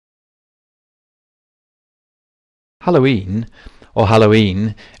Halloween, or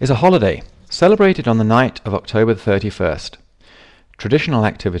Halloween, is a holiday celebrated on the night of October 31st. Traditional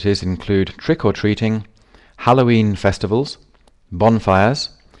activities include trick-or-treating, Halloween festivals, bonfires,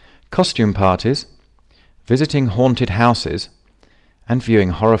 costume parties, visiting haunted houses, and viewing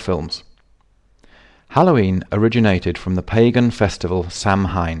horror films. Halloween originated from the pagan festival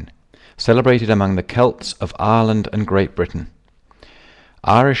Samhain, celebrated among the Celts of Ireland and Great Britain.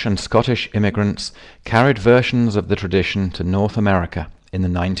 Irish and Scottish immigrants carried versions of the tradition to North America in the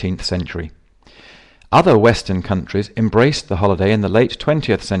 19th century. Other Western countries embraced the holiday in the late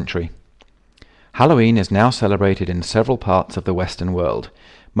 20th century. Halloween is now celebrated in several parts of the Western world,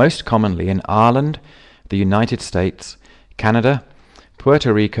 most commonly in Ireland, the United States, Canada,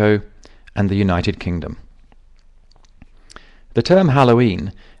 Puerto Rico, and the United Kingdom. The term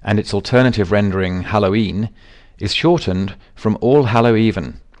Halloween, and its alternative rendering Halloween, is shortened from All Hallow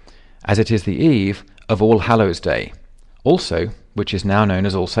Even, as it is the eve of All Hallows Day, also which is now known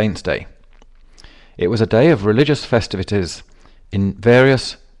as All Saints' Day. It was a day of religious festivities in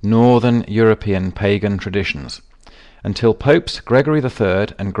various northern European pagan traditions, until Popes Gregory III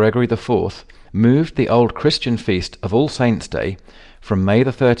and Gregory IV moved the old Christian feast of All Saints' Day from May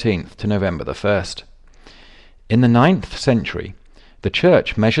the 13th to November the 1st. In the 9th century, the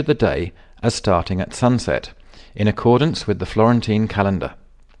Church measured the day as starting at sunset, in accordance with the Florentine calendar.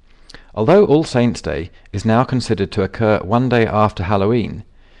 Although All Saints' Day is now considered to occur one day after Halloween,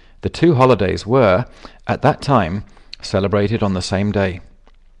 the two holidays were, at that time, celebrated on the same day.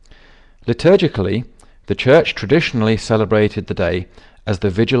 Liturgically, the Church traditionally celebrated the day as the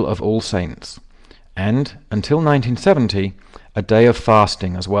Vigil of All Saints, and, until 1970, a day of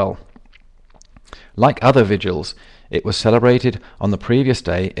fasting as well. Like other vigils, it was celebrated on the previous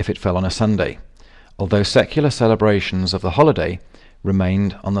day if it fell on a Sunday, although secular celebrations of the holiday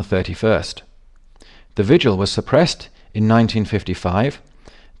remained on the 31st. The vigil was suppressed in 1955,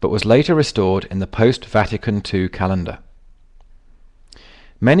 but was later restored in the post-Vatican II calendar.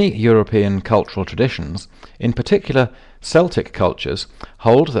 Many European cultural traditions, in particular Celtic cultures,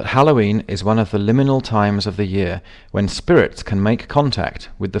 hold that Halloween is one of the liminal times of the year when spirits can make contact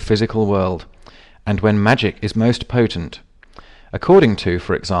with the physical world, and when magic is most potent, according to,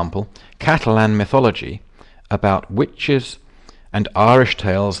 for example, Catalan mythology about witches and Irish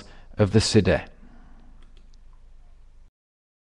tales of the Sidhe.